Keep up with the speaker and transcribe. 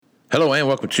Hello and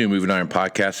welcome to Moving Iron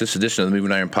Podcast. This edition of the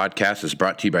Moving Iron Podcast is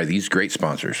brought to you by these great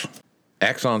sponsors.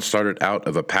 Axon started out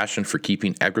of a passion for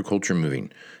keeping agriculture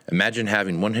moving. Imagine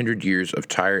having 100 years of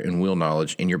tire and wheel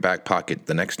knowledge in your back pocket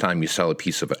the next time you sell a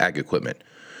piece of ag equipment.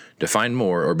 To find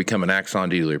more or become an Axon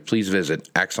dealer, please visit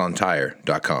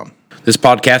axontire.com. This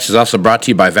podcast is also brought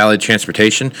to you by Valley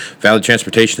Transportation. Valley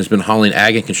Transportation has been hauling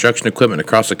ag and construction equipment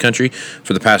across the country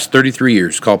for the past 33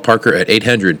 years. Call Parker at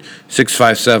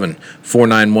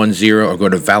 800-657-4910 or go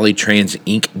to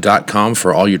valleytransinc.com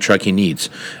for all your trucking needs.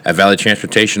 At Valley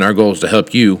Transportation, our goal is to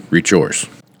help you reach yours.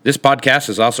 This podcast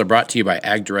is also brought to you by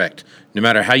Ag Direct. No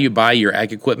matter how you buy your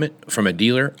ag equipment, from a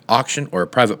dealer, auction, or a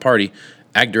private party,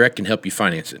 Ag Direct can help you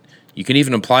finance it. You can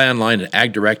even apply online at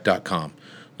agdirect.com.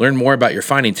 Learn more about your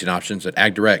financing options at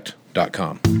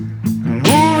agdirect.com.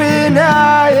 Moving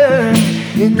higher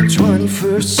in the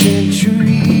 21st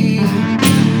century.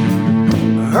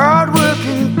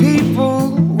 Hard-working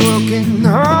people working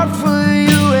hard for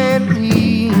you and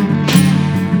me.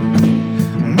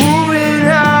 Moving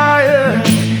higher,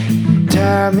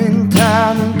 time and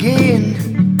time again.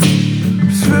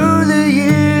 Through the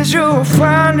years you'll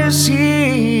find us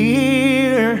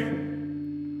here.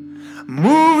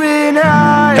 Moving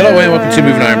Iron. Hello and welcome to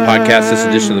Moving Iron Podcast. This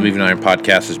edition of the Moving Iron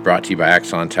Podcast is brought to you by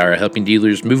Axon Tire, helping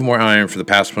dealers move more iron for the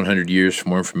past 100 years. For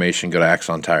more information, go to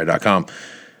axontire.com.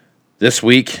 This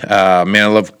week, I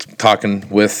love talking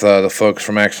with the folks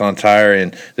from Axon Tire,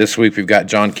 and this week we've got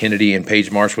John Kennedy and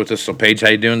Paige Marsh with us. So, Paige, how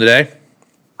you doing today?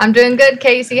 I'm doing good,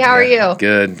 Casey. How are you?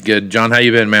 Good. John, how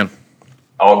you been, man?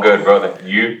 All good, brother.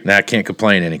 You? Nah, I can't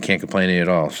complain any. Can't complain any at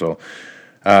all. So,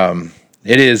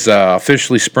 it is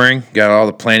officially spring. Got all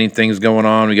the planting things going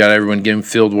on. We got everyone getting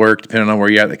field work, depending on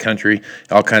where you're at in the country.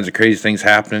 All kinds of crazy things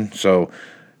happening. So,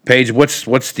 Paige,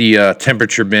 what's the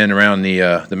temperature been around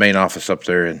the main office up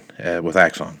there with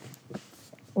Axon?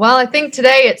 Well, I think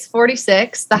today it's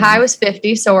 46. The high was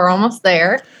 50, so we're almost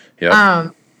there.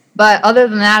 Yep. But other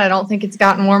than that, I don't think it's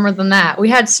gotten warmer than that. We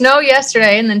had snow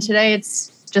yesterday, and then today it's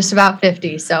just about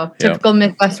 50. So typical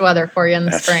Midwest weather for you in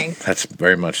the spring. That's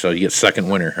very much so. You get second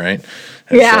winter, right?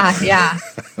 Yeah.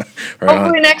 Right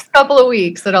Hopefully next couple of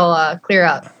weeks it'll clear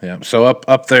up. Yeah. So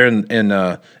up there in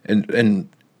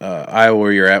Iowa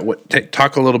where you're at,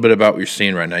 talk a little bit about what you're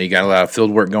seeing right now. You got a lot of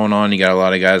field work going on. You got a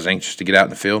lot of guys anxious to get out in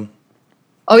the field.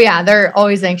 Oh yeah, they're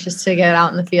always anxious to get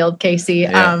out in the field, Casey.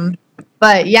 Yeah.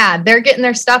 But yeah, they're getting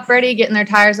their stuff ready, getting their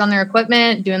tires on their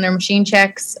equipment, doing their machine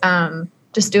checks,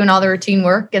 just doing all the routine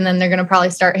work, and then they're going to probably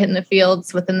start hitting the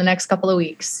fields within the next couple of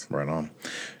weeks. Right on.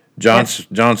 John,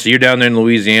 so you're down there in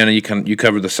Louisiana. You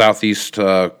cover the southeast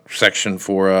section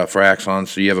for Axon,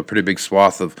 so you have a pretty big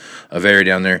swath of area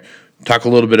down there. Talk a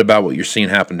little bit about what you're seeing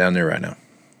happen down there right now.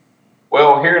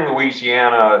 Well, here in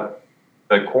Louisiana,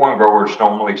 the corn growers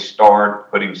normally start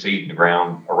putting seed in the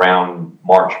ground around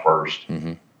March 1st.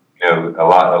 Mm-hmm. You know,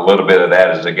 a little bit of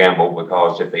that is a gamble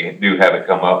because if they do have it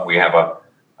come up, we have a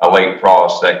late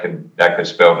frost that could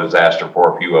spell disaster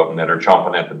for a few of them that are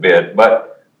chomping at the bit.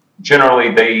 But generally,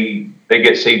 they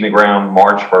get seed in the ground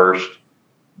March 1st,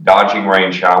 dodging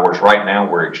rain showers. Right now,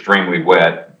 we're extremely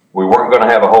wet. We weren't going to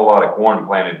have a whole lot of corn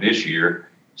planted this year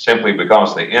simply because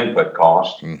of the input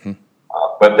cost. Mm-hmm.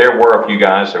 But there were a few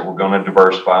guys that were going to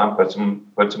diversify and put some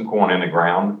corn in the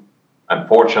ground.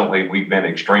 Unfortunately, we've been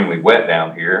extremely wet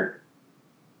down here.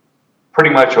 Pretty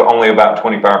much only about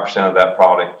 25% of that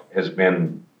product has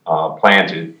been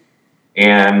planted.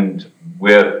 And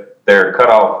with their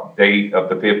cutoff date of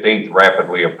the 15th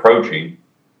rapidly approaching,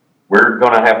 we're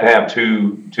going to have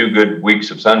two good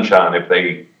weeks of sunshine if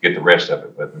they get the rest of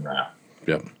it with the ground.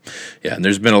 Yep. Yeah, and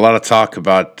there's been a lot of talk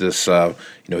about this.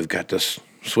 We've got this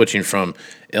switching from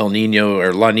El Nino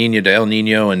or La Nina to El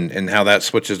Nino and how that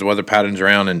switches the weather patterns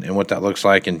around and what that looks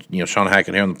like. And, Sean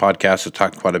Hackett here on the podcast has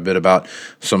talked quite a bit about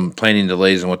some planting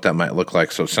delays and what that might look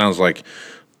like. So it sounds like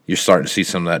you're starting to see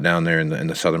some of that down there in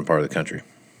the southern part of the country.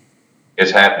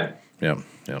 It's happening. Yeah.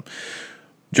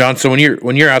 John, so when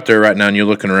you're out there right now and you're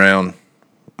looking around,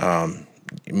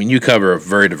 you cover a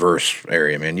very diverse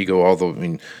area, man. You go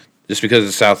just because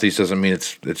it's southeast doesn't mean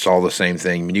it's all the same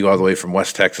thing. I mean, you go all the way from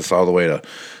West Texas all the way to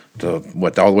all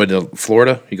the way to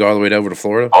Florida. You go all the way over to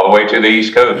Florida. All the way to the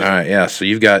East Coast. All right, yeah. So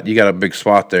you got a big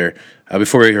spot there.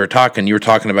 Before we were talking, you were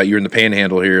talking about you're in the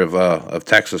Panhandle here of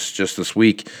Texas just this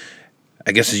week.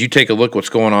 I guess as you take a look what's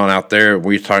going on out there,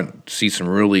 we're starting to see some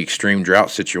really extreme drought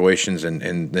situations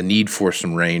and the need for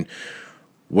some rain.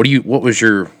 What was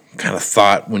your kind of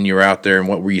thought when you were out there, and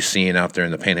what were you seeing out there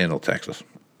in the Panhandle of Texas?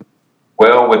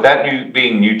 Well, with that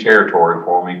being new territory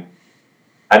for me,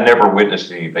 I never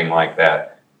witnessed anything like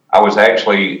that. I was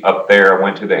actually up there. I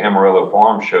went to the Amarillo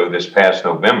Farm Show this past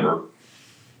November,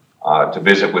 to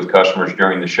visit with customers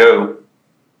during the show.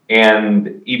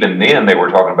 And even then, they were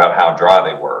talking about how dry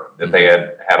they were, that they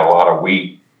had a lot of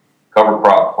wheat cover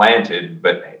crop planted,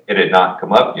 but it had not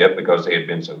come up yet because they had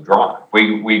been so dry.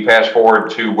 We fast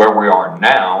forward to where we are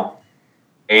now,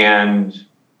 and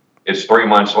it's 3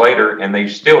 months later, and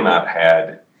they've still not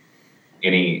had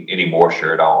any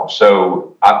moisture at all.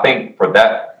 So I think for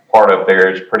that part up there,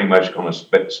 it's pretty much going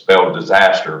to spell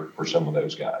disaster for some of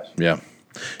those guys. Yeah,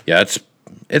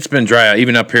 it's been dry.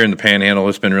 Even up here in the Panhandle,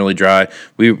 it's been really dry.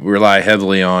 We rely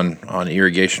heavily on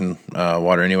irrigation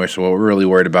water anyway, so what we're really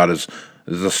worried about is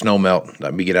the snow melt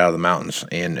that we get out of the mountains.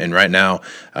 And right now,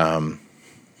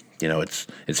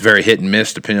 it's very hit and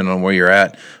miss depending on where you're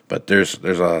at. But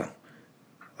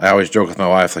I always joke with my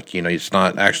wife, like, it's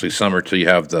not actually summer till you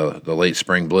have the late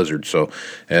spring blizzard. So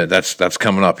that's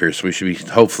coming up here. So we should be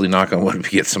hopefully, knock on wood, we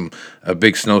get a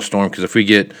big snowstorm. Because if we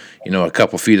get a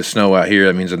couple feet of snow out here,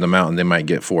 that means in the mountain they might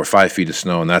get 4 or 5 feet of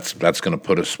snow, and that's going to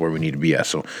put us where we need to be at.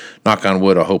 So knock on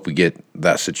wood, I hope we get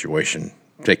that situation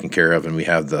taken care of, and we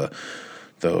have the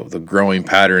growing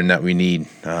pattern that we need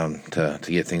to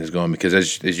get things going. Because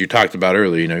as you talked about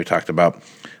earlier, you talked about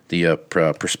the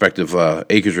prospective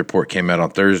acres report came out on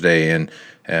Thursday, and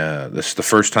this is the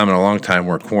first time in a long time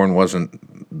where corn wasn't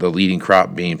the leading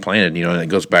crop being planted. And it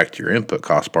goes back to your input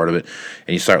cost part of it,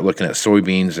 and you start looking at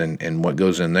soybeans and what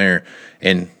goes in there,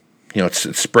 and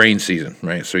it's spraying season,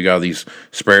 right? So you got all these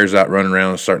sprayers out running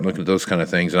around and starting looking at those kind of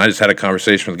things. And I just had a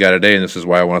conversation with a guy today, and this is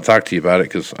why I want to talk to you about it,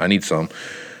 because I need some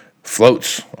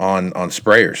floats on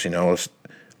sprayers. It's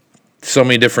so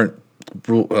many different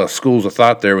schools of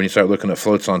thought there when you start looking at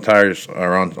floats on tires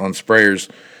or on sprayers.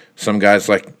 Some guys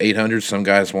like 800s, some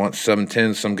guys want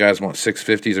 710s, some guys want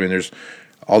 650s. I mean, there's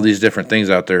all these different things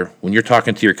out there. When you're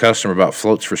talking to your customer about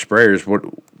floats for sprayers,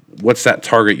 what's that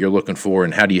target you're looking for,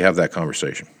 and how do you have that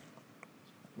conversation?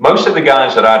 Most of the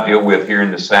guys that I deal with here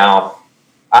in the South,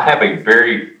 I have a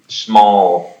very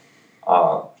small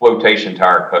flotation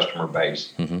tire customer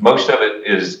base. Most of it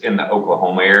is in the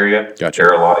Oklahoma area. Gotcha.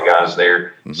 There are a lot of guys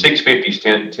there.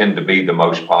 650s tend to be the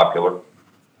most popular.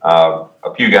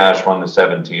 A few guys run the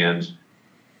 710s.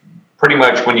 Pretty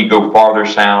much when you go farther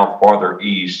south, farther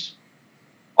east,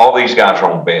 all these guys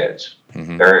are on beds.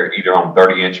 They're either on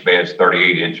 30-inch beds,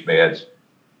 38-inch beds.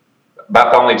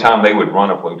 About the only time they would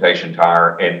run a flotation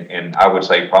tire, and I would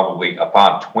say probably a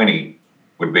 520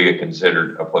 would be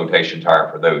considered a flotation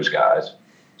tire for those guys.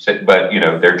 So, but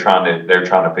they're trying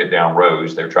to fit down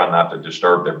rows. They're trying not to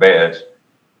disturb their beds.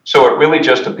 So it really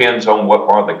just depends on what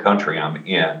part of the country I'm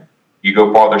in. You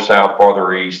go farther south,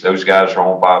 farther east, those guys are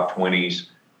on 520s.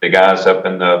 The guys up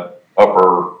in the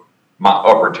my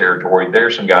upper territory,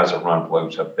 there's some guys that run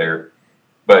floats up there.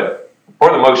 But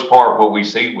for the most part, what we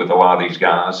see with a lot of these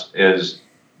guys is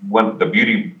when the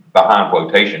beauty behind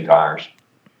flotation tires,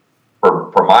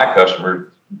 for my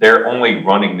customers, they're only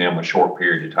running them a short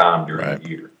period of time during the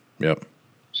year. Yep.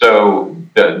 So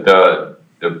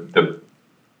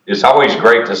it's always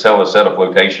great to sell a set of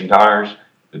flotation tires.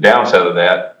 The downside of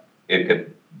that, they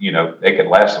could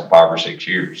last them 5 or 6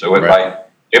 years. So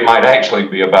it might actually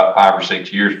be about 5 or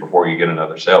 6 years before you get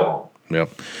another sell on. Yep.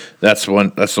 That's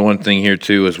the one thing here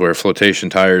too, is where flotation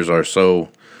tires are so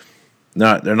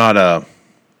they're not a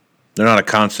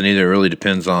constant either. It really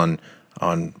depends on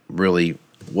really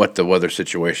what the weather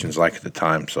situation is like at the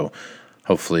time. So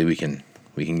hopefully we can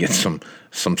get some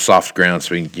soft ground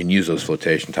so we can use those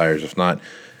flotation tires. If not,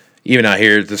 even out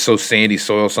here, it's so sandy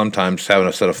soil, sometimes having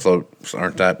a set of floats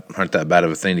aren't that bad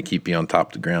of a thing to keep you on top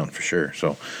of the ground for sure.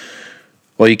 So,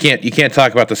 well, you can't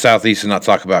talk about the Southeast and not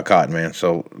talk about cotton, man.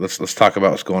 So let's talk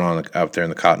about what's going on out there in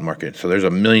the cotton market. So there's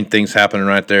a million things happening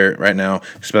right now,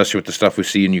 especially with the stuff we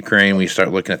see in Ukraine. We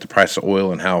start looking at the price of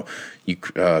oil and how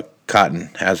cotton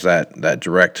has that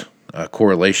direct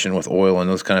correlation with oil and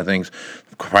those kind of things.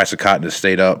 The price of cotton has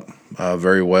stayed up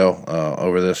very well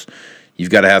over this. You've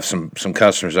got to have some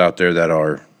customers out there that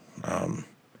are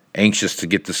anxious to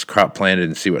get this crop planted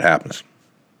and see what happens.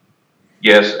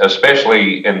 Yes,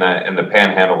 especially in the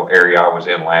Panhandle area I was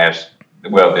in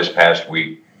this past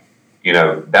week.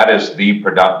 That is the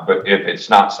predominant. But if it's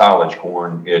not silage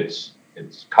corn, it's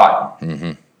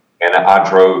cotton. And I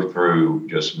drove through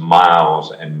just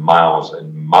miles and miles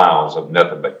and miles of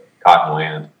nothing but cotton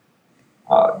land.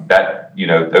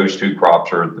 Those two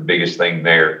crops are the biggest thing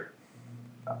there.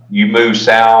 You move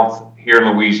south here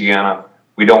in Louisiana,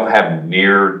 we don't have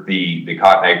near the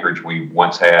cotton acreage we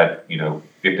once had,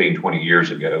 15, 20 years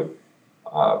ago.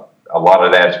 A lot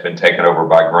of that's been taken over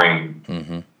by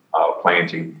grain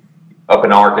planting. Up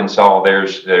in Arkansas,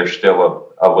 there's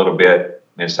still a little bit.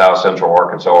 In south central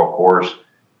Arkansas, of course,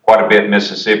 quite a bit.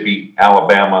 Mississippi,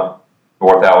 Alabama,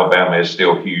 North Alabama is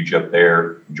still huge up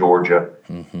there. Georgia.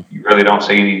 Mm-hmm. You really don't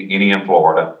see any in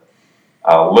Florida.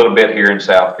 A little bit here and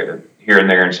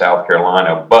there in South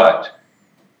Carolina, but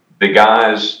the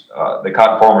guys, the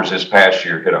cotton farmers this past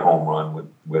year hit a home run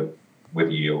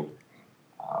with yield.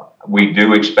 We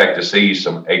do expect to see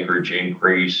some acreage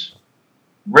increase.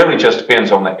 Really just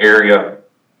depends on the area.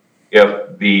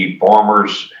 If the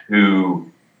farmers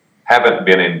who haven't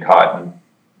been in cotton,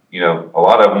 a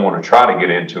lot of them want to try to get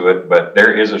into it, but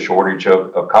there is a shortage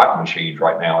of cotton machines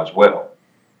right now as well.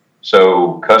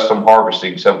 So custom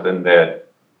harvesting, something that,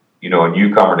 a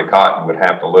newcomer to cotton would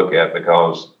have to look at,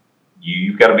 because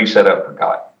you've got to be set up for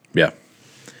cotton. Yeah.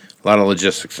 A lot of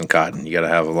logistics in cotton. You got to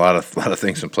have a lot of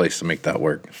things in place to make that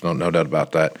work. There's no doubt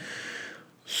about that.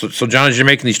 So John, as you're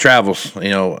making these travels,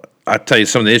 I tell you,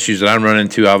 some of the issues that I'm running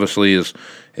into obviously is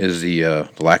the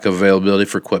lack of availability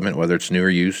for equipment, whether it's new or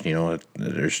used.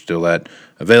 There's still that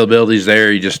availability's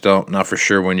there. You just not for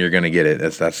sure when you're going to get it.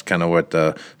 That's kind of what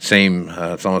the same.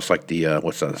 It's almost like the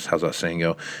how's that saying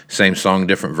go? Same song,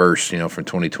 different verse. From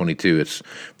 2022, it's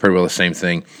pretty well the same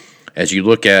thing. As you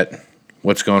look at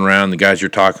what's going around, the guys you're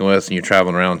talking with and you're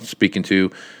traveling around speaking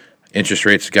to, interest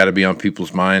rates got to be on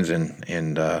people's minds,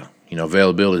 and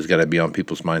availability's got to be on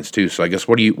people's minds too. So I guess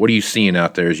what are you seeing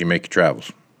out there as you make your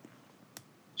travels?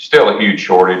 Still a huge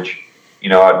shortage.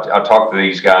 I talk to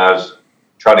these guys,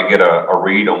 try to get a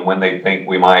read on when they think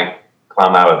we might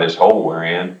climb out of this hole we're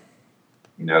in.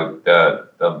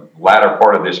 The latter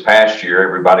part of this past year,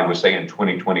 everybody was saying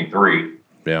 2023.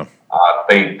 Yeah. I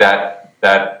think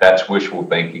that's wishful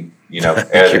thinking.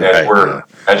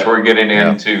 As we're getting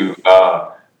into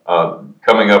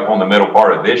coming up on the middle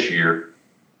part of this year,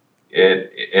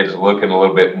 it's looking a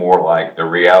little bit more like the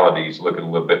reality is looking a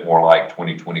little bit more like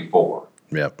 2024.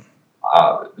 Yep.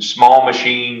 Small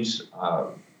machines,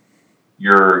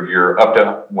 your up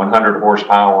to 100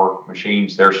 horsepower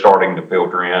machines, they're starting to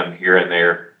filter in here and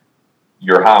there.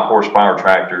 Your high horsepower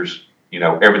tractors,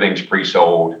 everything's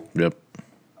pre-sold. Yep.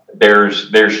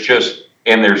 There's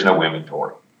no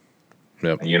inventory.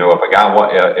 Yep.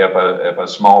 If a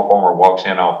small farmer walks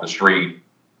in off the street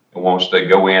and wants to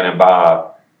go in and buy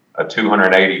a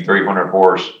 280, 300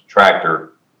 horse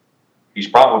tractor, he's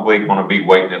probably going to be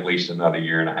waiting at least another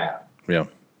year and a half. Yeah.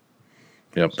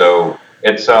 Yep. So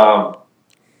it's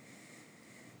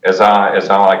as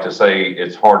I like to say,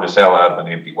 it's hard to sell out of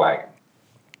an empty wagon.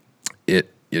 It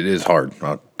is hard.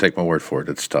 I'll take my word for it.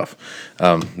 It's tough.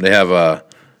 They have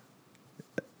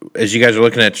as you guys are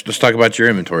looking at, let's talk about your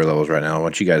inventory levels right now.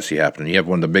 What you guys see happening? You have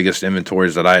one of the biggest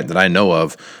inventories that I know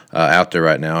of out there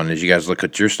right now. And as you guys look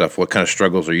at your stuff, what kind of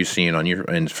struggles are you seeing on your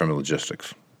end from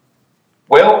logistics?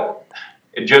 Well,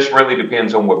 it just really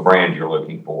depends on what brand you're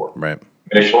looking for. Right.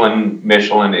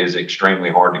 Michelin is extremely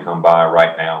hard to come by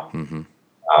right now. Mm-hmm.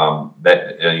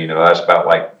 That's about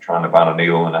like trying to find a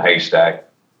needle in a haystack.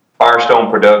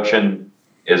 Firestone production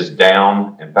is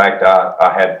down. In fact,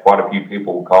 I had quite a few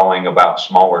people calling about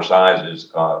smaller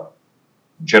sizes.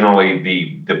 Generally,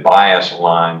 the bias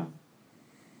line,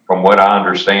 from what I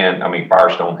understand,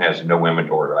 Firestone has no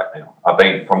inventory right now. I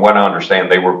think, from what I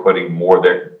understand, they were putting more of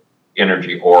their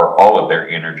energy, or all of their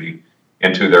energy,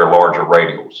 into their larger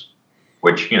radials,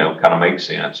 which, kind of makes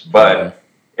sense. But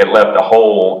it left a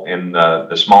hole in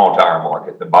the small tire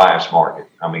market, the bias market.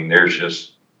 There's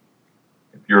just,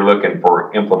 if you're looking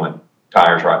for implement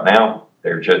tires right now,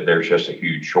 there's just a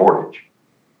huge shortage.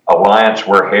 Alliance,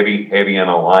 we're heavy in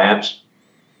Alliance.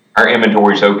 Our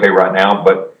inventory's okay right now,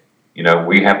 but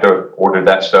we have to order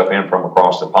that stuff in from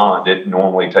across the pond. It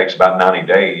normally takes about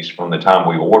 90 days from the time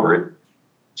we order it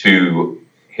to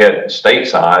hit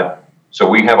stateside. So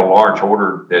we have a large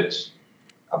order that's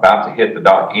about to hit the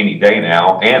dock any day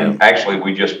now. And actually,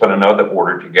 we just put another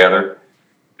order together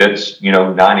that's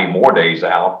 90 more days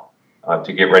out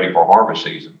to get ready for harvest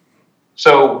season.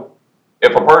 So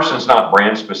if a person's not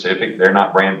brand specific, they're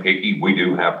not brand picky, we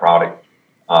do have product.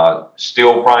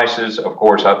 Steel prices, of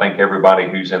course, I think everybody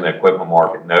who's in the equipment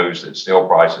market knows that steel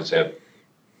prices have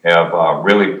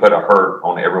really put a hurt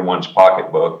on everyone's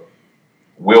pocketbook.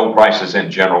 Wheel prices in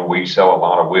general, we sell a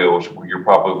lot of wheels. You're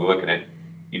probably looking at,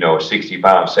 a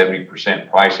 65, 70%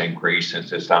 price increase since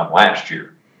this time last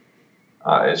year.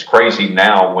 It's crazy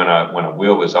now when a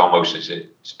wheel is almost as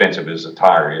expensive as a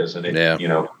tire is, and it,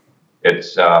 Yeah.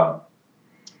 It's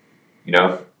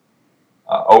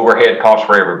overhead costs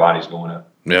for everybody's going up.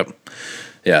 Yep.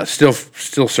 Yeah. Still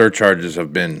surcharges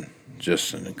have been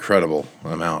just an incredible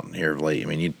amount here of late.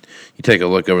 You take a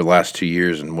look over the last 2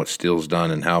 years and what steel's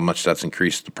done and how much that's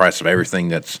increased the price of everything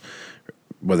that's,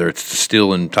 whether it's the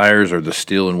steel in tires or the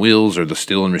steel in wheels or the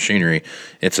steel in machinery.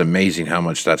 It's amazing how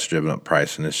much that's driven up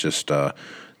price. And it's just,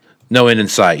 no end in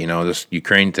sight. This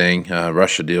Ukraine thing,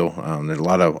 Russia deal. There's a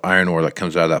lot of iron ore that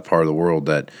comes out of that part of the world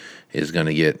that is going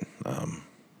to get.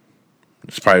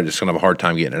 It's probably just going to have a hard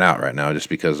time getting it out right now, just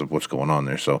because of what's going on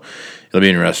there. So it'll be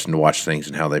interesting to watch things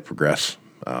and how they progress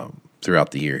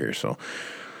throughout the year here. So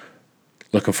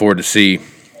looking forward to see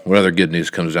what other good news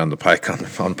comes down the pike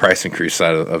on price increase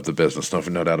side of the business.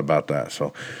 No doubt about that.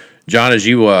 So, John, as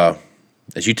you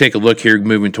take a look here,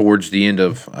 moving towards the end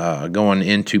of going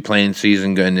into planting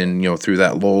season, and then through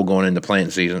that lull going into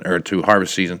planting season or to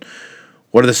harvest season,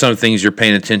 what are some things you're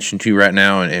paying attention to right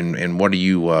now, and what's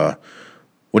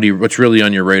really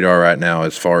on your radar right now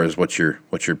as far as what you're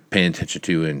paying attention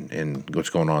to and what's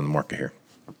going on in the market here?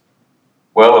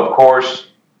 Well, of course,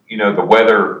 the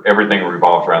weather. Everything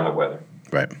revolves around the weather.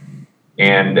 Right.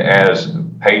 And as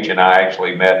Paige and I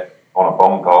actually met on a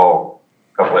phone call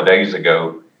a couple of days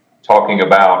ago, talking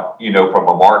about, from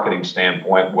a marketing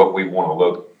standpoint, what we want to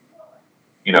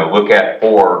look at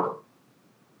for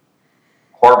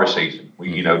harvest season.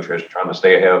 We, just trying to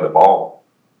stay ahead of the ball.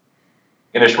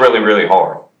 And it's really, really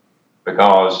hard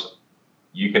because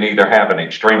you can either have an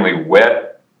extremely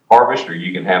wet harvest or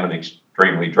you can have an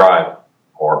extremely dry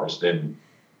harvest. And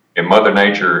Mother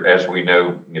Nature, as we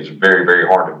know, is very, very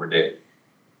hard to predict.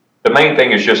 The main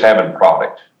thing is just having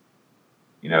product.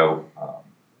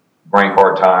 Grain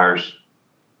cart tires,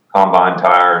 combine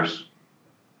tires,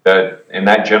 and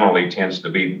that generally tends to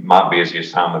be my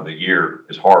busiest time of the year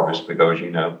is harvest because,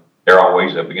 they're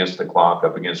always up against the clock,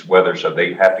 up against weather, so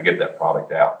they have to get that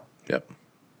product out. Yep.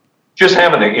 Just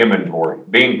having the inventory,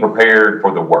 being prepared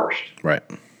for the worst. Right.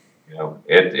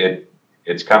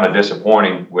 It's kind of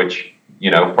disappointing, which,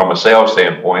 from a sales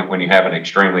standpoint, when you have an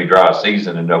extremely dry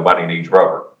season and nobody needs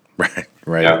rubber. Right.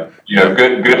 Right.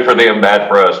 Good for them, bad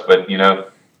for us, but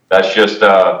that's just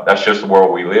the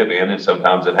world we live in, and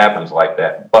sometimes it happens like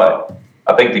that. But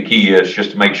I think the key is just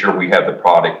to make sure we have the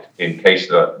product in case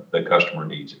the customer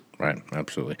needs it. Right,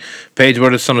 absolutely. Paige,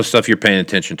 what is some of the stuff you're paying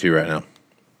attention to right now?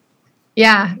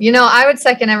 Yeah, I would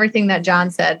second everything that John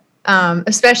said.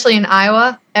 Especially in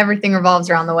Iowa, everything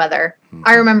revolves around the weather. Mm-hmm.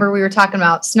 I remember we were talking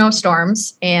about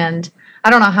snowstorms, and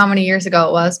I don't know how many years ago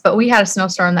it was, but we had a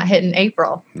snowstorm that hit in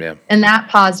April. Yeah. And that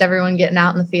paused everyone getting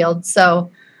out in the field.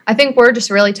 So I think we're just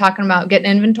really talking about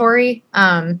getting inventory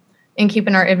and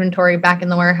keeping our inventory back in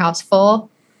the warehouse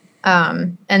full,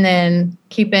 and then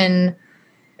keeping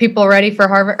people ready for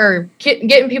harvest, or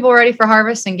getting people ready for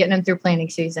harvest and getting them through planting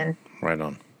season. Right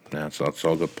on. Yeah, that's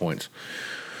all good points.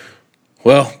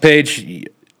 Well, Paige,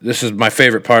 this is my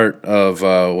favorite part of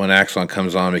when Axon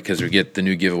comes on because we get the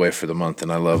new giveaway for the month,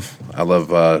 and I love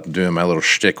doing my little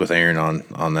shtick with Aaron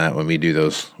on that when we do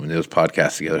those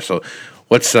podcasts together. So,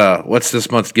 what's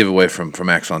this month's giveaway from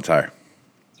Axon Tire?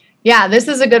 Yeah, this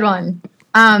is a good one.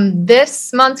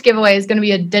 This month's giveaway is going to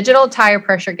be a digital tire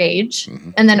pressure gauge,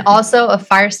 and then also a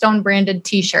Firestone branded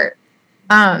T-shirt.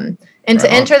 And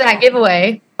to enter that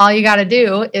giveaway, all you got to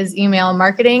do is email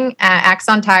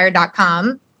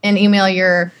marketing@axontire.com and email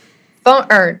your phone,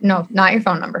 or no, not your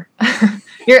phone number,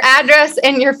 your address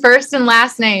and your first and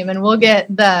last name, and we'll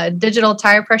get the digital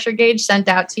tire pressure gauge sent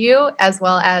out to you as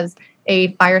well as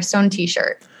a Firestone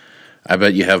T-shirt. I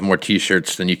bet you have more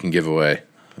T-shirts than you can give away.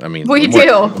 I mean, we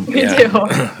do.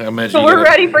 So we're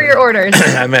ready for your orders.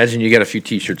 I imagine you got a few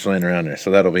T-shirts laying around there, so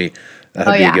that'll be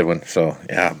a good one. So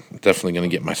yeah, I'm definitely going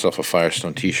to get myself a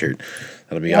Firestone T-shirt.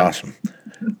 That'll be awesome.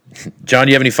 John,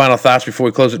 do you have any final thoughts before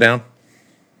we close it down?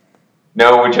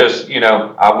 No, we just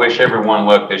I wish everyone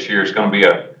luck this year. It's going to be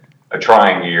a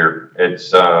trying year.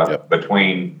 It's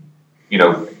between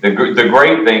the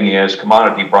great thing is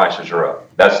commodity prices are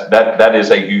up. That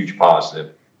is a huge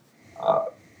positive.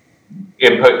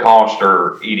 Input costs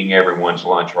are eating everyone's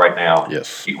lunch right now.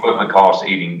 Yes. Equipment costs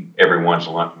eating everyone's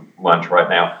lunch right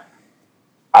now.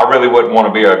 I really wouldn't want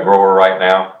to be a grower right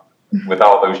now with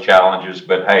all those challenges,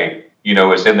 but hey,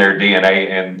 it's in their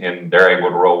DNA and they're able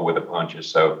to roll with the punches.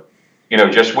 So,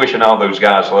 just wishing all those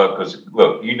guys luck because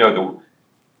look, in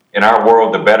our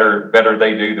world, the better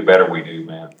they do, the better we do,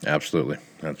 man. Absolutely.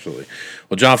 Well,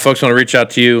 John, folks want to reach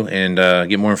out to you and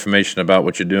get more information about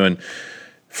what you're doing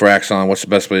for Axon. What's the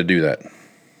best way to do that?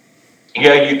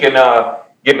 Yeah, you can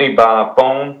get me by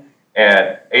phone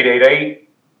at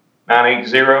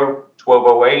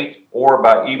 888-980-1208 or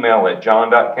by email at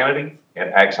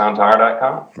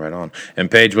john.kennedy@axontire.com. Right on.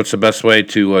 And Paige, what's the best way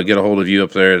to get a hold of you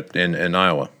up there in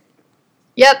Iowa?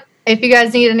 Yep. If you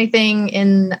guys need anything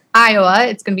in Iowa,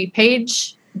 it's going to be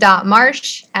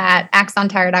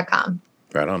paige.marsh@axontire.com.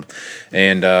 Right on.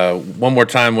 And one more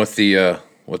time with the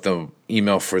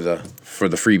email for the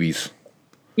freebies.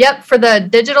 Yep, for the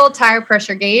digital tire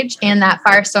pressure gauge and that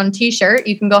Firestone T-shirt,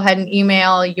 you can go ahead and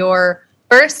email your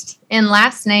first and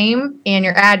last name and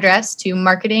your address to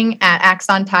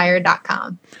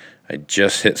marketing@axontire.com. I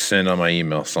just hit send on my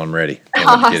email, so I'm ready.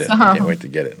 Awesome. Can't wait to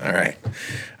get it. All right.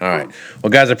 Well,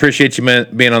 guys, I appreciate you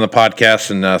being on the podcast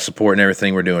and supporting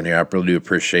everything we're doing here. I really do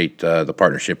appreciate the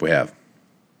partnership we have.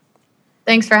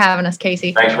 Thanks for having us,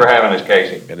 Casey. Thanks for having us,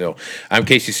 Casey. Good deal. I'm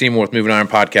Casey Seymour with Moving Iron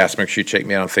Podcast. Make sure you check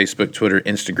me out on Facebook, Twitter,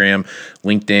 Instagram,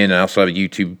 LinkedIn. I also have a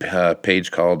YouTube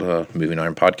page called Moving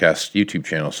Iron Podcast YouTube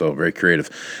channel, so very creative.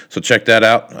 So check that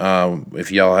out.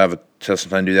 If y'all have some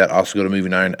time to do that, also go to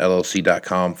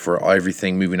movingironllc.com for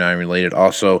everything Moving Iron related.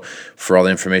 Also, for all the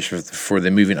information for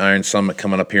the Moving Iron Summit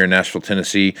coming up here in Nashville,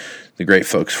 Tennessee. The great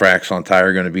folks for Axon Tire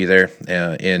are going to be there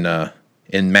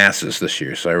in masses this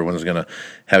year. So everyone's going to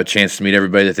have a chance to meet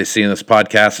everybody that they see in this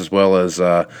podcast, as well as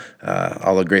all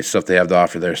the great stuff they have to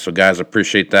offer there. So guys, I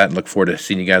appreciate that and look forward to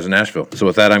seeing you guys in Nashville. So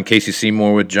with that, I'm Casey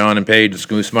Seymour with John and Paige. Let's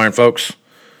go move some iron, folks.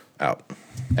 Out.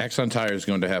 Axon Tire is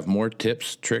going to have more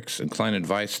tips, tricks, and client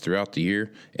advice throughout the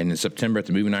year and in September at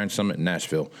the Moving Iron Summit in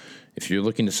Nashville. If you're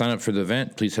looking to sign up for the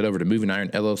event, please head over to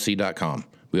movingironllc.com.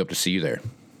 We hope to see you there.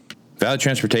 Valley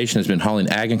Transportation has been hauling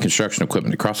ag and construction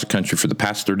equipment across the country for the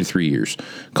past 33 years.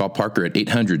 Call Parker at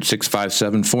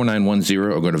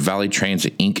 800-657-4910 or go to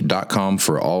valleytransitinc.com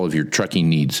for all of your trucking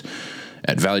needs.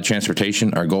 At Valley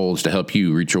Transportation, our goal is to help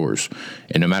you reach yours.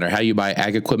 And no matter how you buy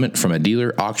ag equipment from a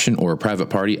dealer, auction, or a private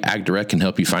party, AgDirect can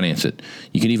help you finance it.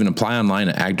 You can even apply online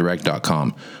at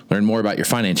agdirect.com. Learn more about your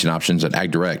financing options at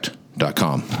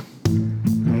agdirect.com.